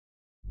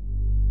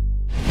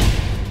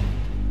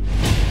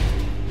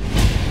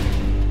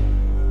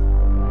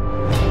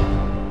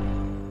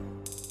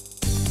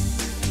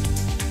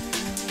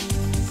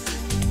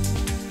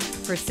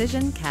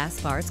Precision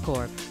Castparts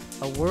Corp,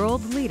 a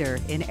world leader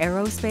in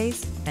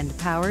aerospace and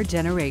power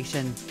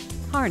generation,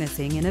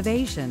 harnessing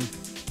innovation,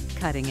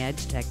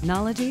 cutting-edge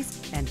technologies,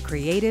 and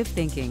creative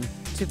thinking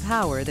to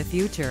power the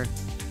future.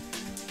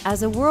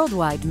 As a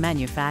worldwide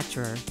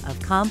manufacturer of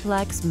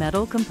complex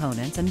metal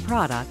components and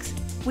products,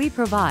 we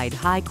provide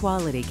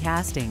high-quality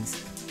castings,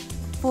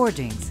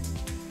 forgings,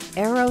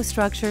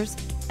 aerostructures,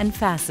 and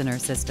fastener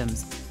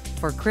systems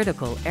for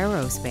critical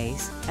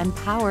aerospace and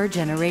power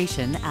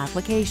generation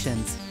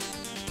applications.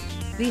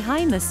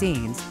 Behind the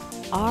scenes,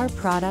 our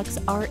products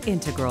are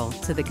integral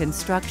to the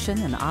construction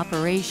and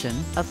operation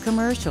of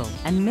commercial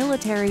and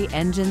military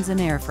engines and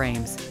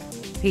airframes.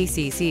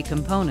 PCC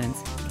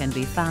components can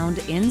be found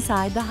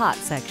inside the hot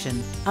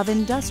section of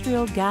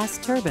industrial gas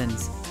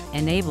turbines,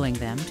 enabling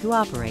them to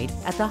operate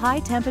at the high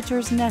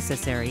temperatures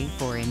necessary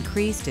for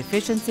increased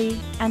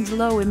efficiency and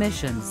low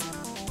emissions.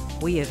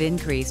 We have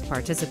increased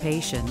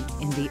participation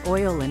in the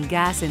oil and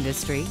gas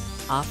industry,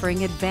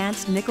 offering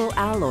advanced nickel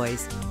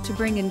alloys to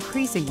bring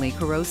increasingly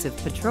corrosive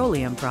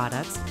petroleum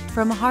products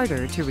from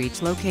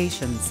harder-to-reach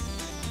locations.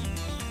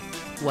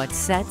 What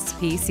sets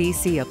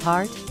PCC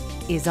apart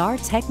is our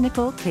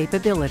technical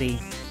capability.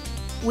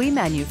 We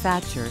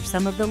manufacture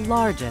some of the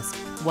largest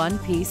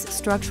one-piece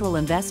structural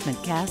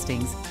investment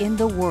castings in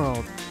the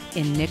world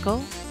in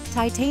nickel,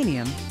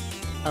 titanium,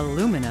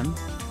 aluminum,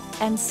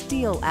 and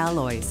steel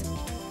alloys.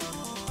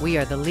 We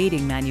are the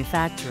leading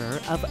manufacturer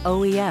of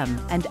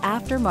OEM and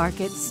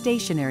aftermarket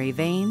stationary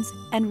vanes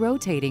and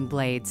rotating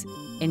blades,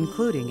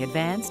 including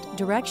advanced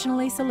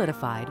directionally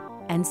solidified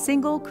and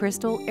single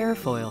crystal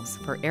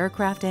airfoils for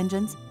aircraft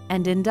engines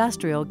and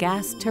industrial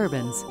gas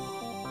turbines.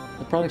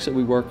 The products that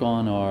we work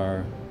on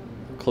are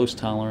close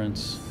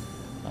tolerance,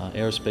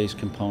 aerospace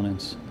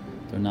components.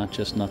 They're not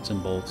just nuts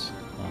and bolts.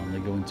 They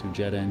go into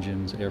jet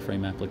engines,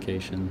 airframe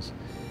applications,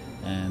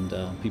 and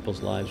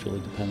people's lives really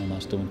depend on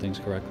us doing things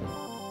correctly.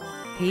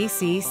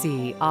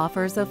 PCC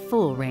offers a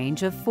full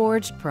range of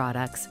forged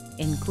products,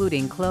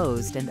 including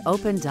closed and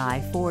open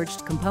die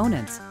forged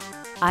components,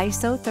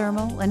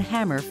 isothermal and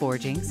hammer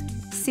forgings,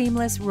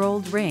 seamless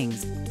rolled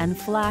rings, and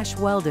flash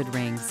welded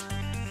rings.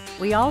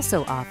 We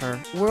also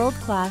offer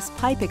world-class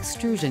pipe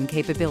extrusion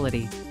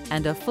capability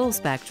and a full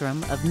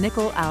spectrum of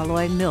nickel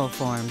alloy mill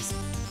forms.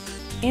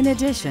 In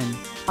addition,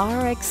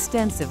 our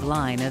extensive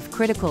line of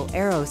critical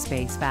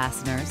aerospace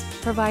fasteners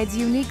provides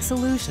unique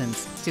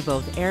solutions to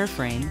both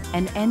airframe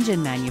and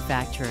engine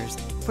manufacturers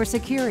for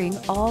securing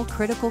all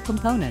critical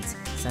components,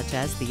 such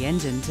as the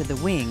engine to the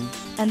wing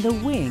and the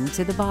wing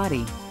to the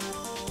body.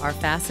 Our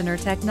fastener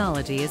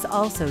technology is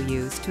also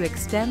used to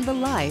extend the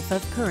life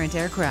of current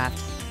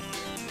aircraft.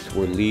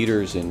 We're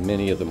leaders in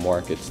many of the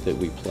markets that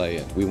we play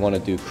in. We want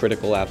to do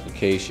critical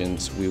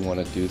applications. We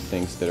want to do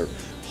things that are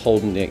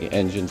holding the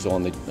engines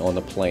on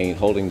the plane,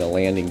 holding the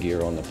landing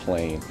gear on the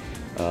plane.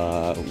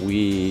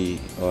 We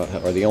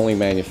are the only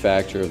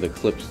manufacturer of the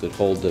clips that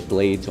hold the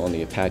blades on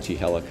the Apache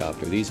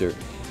helicopter. These are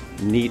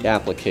neat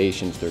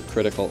applications. They're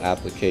critical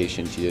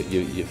applications.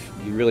 You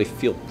really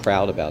feel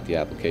proud about the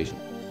application.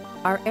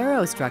 Our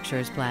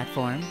aerostructures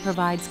platform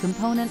provides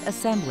component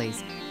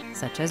assemblies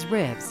such as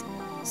ribs,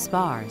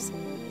 spars,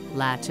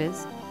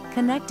 latches,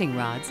 connecting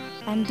rods,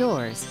 and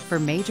doors for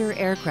major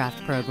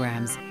aircraft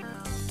programs.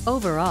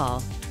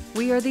 Overall,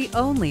 we are the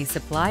only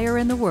supplier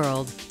in the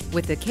world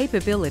with the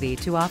capability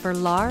to offer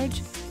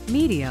large,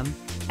 medium,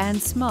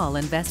 and small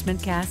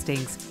investment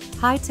castings,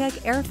 high-tech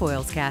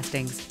airfoils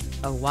castings,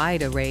 a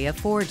wide array of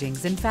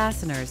forgings and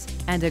fasteners,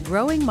 and a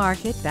growing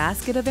market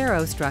basket of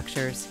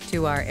aerostructures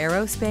to our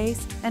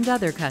aerospace and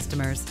other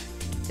customers.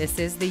 This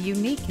is the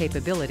unique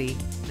capability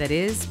that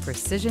is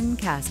Precision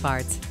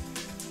Castparts.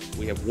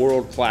 We have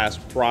world-class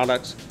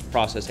products,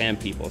 process, and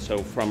people. So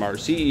from our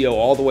CEO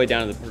all the way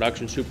down to the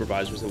production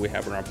supervisors that we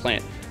have in our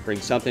plant, bring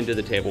something to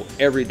the table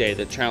every day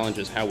that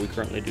challenges how we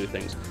currently do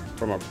things.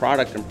 From a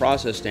product and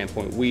process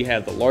standpoint, we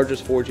have the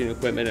largest forging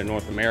equipment in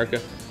North America.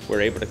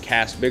 We're able to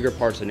cast bigger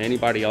parts than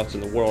anybody else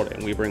in the world,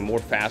 and we bring more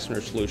fastener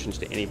solutions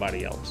to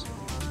anybody else.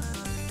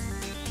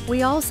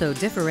 We also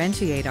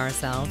differentiate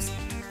ourselves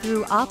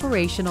through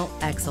operational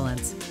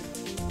excellence.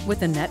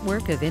 With a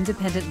network of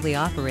independently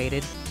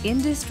operated,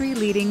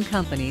 industry-leading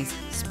companies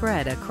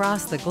spread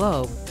across the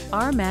globe,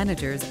 our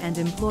managers and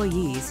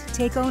employees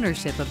take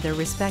ownership of their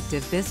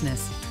respective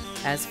business.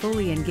 As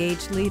fully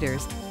engaged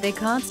leaders, they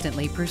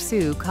constantly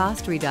pursue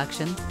cost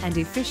reduction and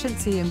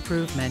efficiency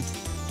improvement.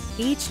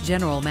 Each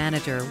general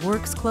manager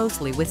works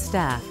closely with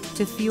staff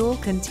to fuel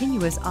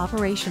continuous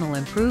operational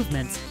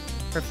improvements.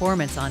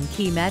 Performance on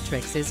key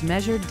metrics is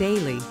measured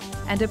daily,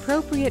 and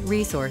appropriate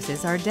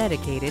resources are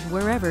dedicated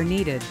wherever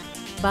needed.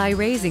 By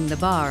raising the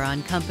bar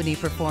on company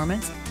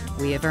performance,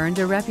 we have earned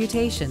a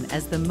reputation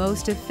as the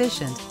most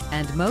efficient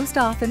and most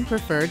often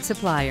preferred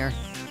supplier.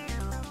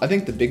 I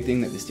think the big thing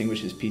that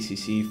distinguishes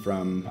PCC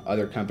from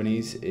other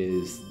companies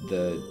is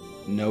the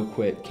no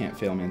quit, can't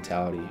fail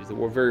mentality.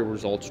 We're very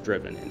results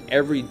driven, and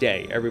every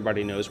day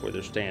everybody knows where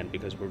they stand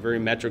because we're very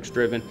metrics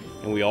driven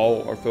and we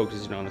all are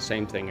focusing on the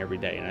same thing every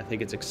day. And I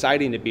think it's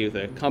exciting to be with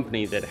a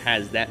company that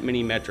has that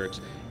many metrics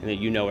and that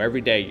you know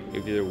every day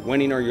if you're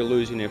winning or you're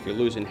losing. If you're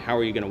losing, how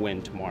are you going to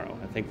win tomorrow?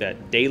 I think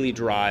that daily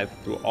drive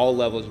through all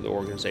levels of the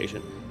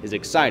organization is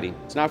exciting.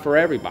 It's not for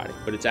everybody,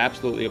 but it's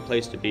absolutely a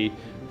place to be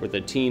for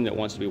the team that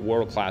wants to be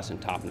world-class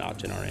and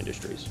top-notch in our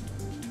industries.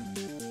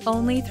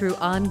 Only through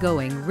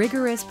ongoing,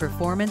 rigorous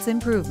performance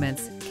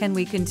improvements can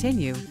we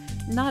continue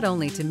not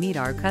only to meet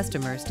our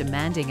customers'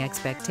 demanding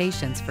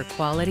expectations for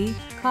quality,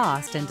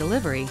 cost, and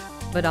delivery,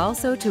 but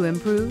also to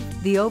improve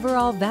the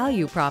overall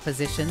value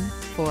proposition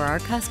for our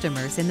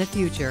customers in the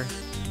future.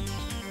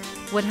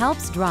 What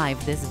helps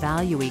drive this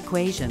value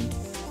equation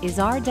is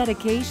our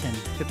dedication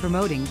to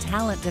promoting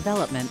talent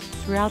development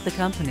throughout the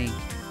company.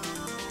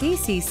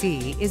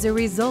 PCC is a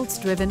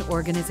results-driven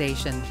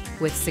organization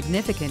with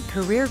significant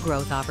career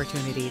growth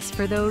opportunities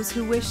for those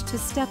who wish to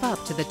step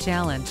up to the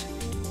challenge.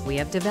 We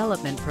have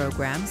development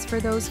programs for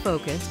those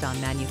focused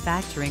on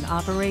manufacturing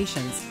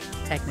operations,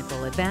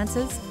 technical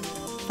advances,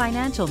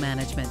 financial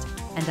management,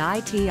 and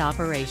IT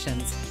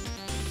operations.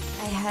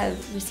 I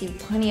have received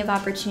plenty of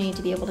opportunity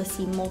to be able to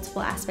see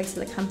multiple aspects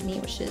of the company,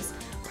 which is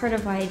part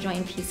of why I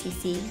joined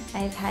PCC.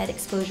 I've had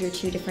exposure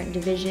to different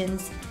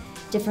divisions,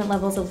 different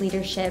levels of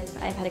leadership.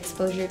 I've had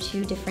exposure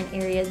to different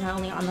areas, not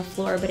only on the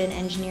floor, but in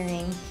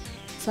engineering.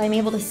 So I'm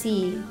able to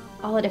see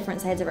all the different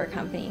sides of our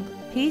company.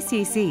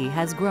 PCC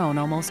has grown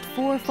almost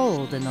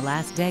fourfold in the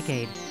last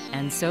decade,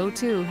 and so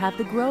too have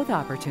the growth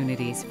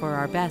opportunities for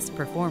our best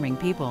performing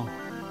people.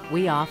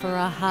 We offer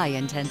a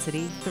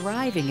high-intensity,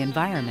 thriving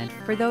environment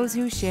for those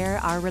who share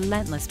our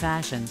relentless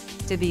passion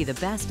to be the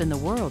best in the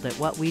world at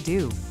what we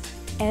do,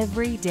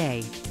 every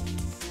day.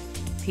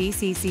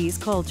 PCC's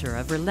culture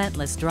of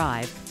relentless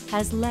drive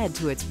has led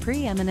to its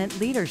preeminent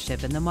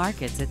leadership in the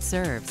markets it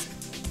serves.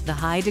 The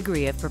high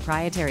degree of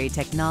proprietary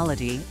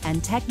technology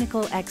and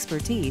technical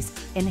expertise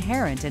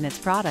inherent in its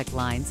product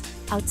lines,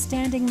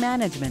 outstanding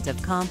management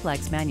of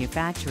complex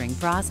manufacturing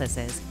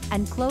processes,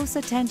 and close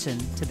attention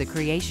to the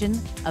creation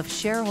of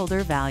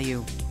shareholder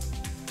value.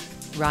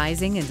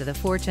 Rising into the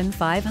Fortune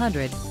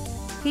 500,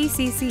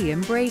 PCC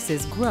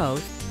embraces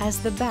growth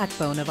as the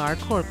backbone of our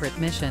corporate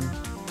mission.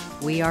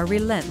 We are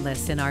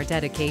relentless in our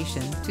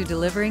dedication to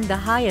delivering the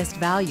highest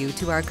value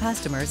to our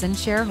customers and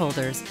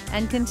shareholders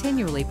and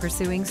continually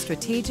pursuing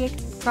strategic,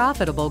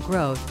 profitable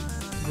growth.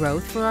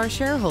 Growth for our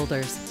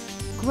shareholders,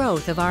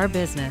 growth of our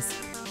business,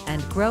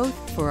 and growth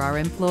for our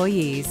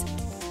employees.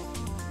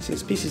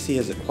 Since PCC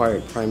has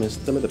acquired Primus,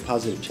 some of the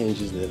positive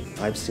changes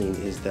that I've seen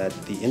is that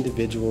the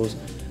individuals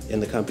in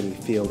the company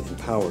feel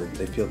empowered.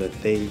 They feel that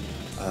they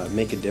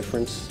make a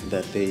difference,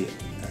 that they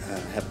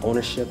have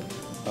ownership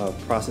of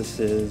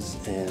processes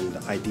and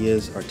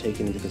ideas are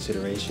taken into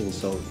consideration,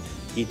 so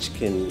each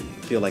can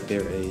feel like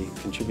they're a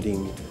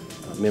contributing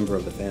member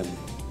of the family.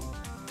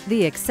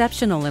 The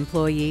exceptional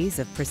employees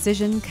of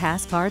Precision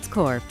Castparts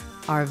Corp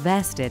are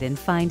vested in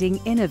finding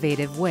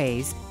innovative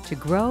ways to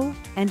grow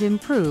and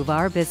improve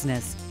our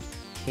business.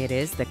 It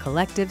is the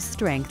collective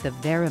strength of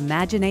their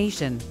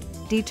imagination,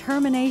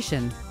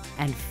 determination,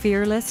 and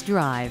fearless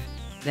drive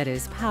that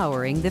is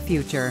powering the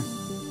future.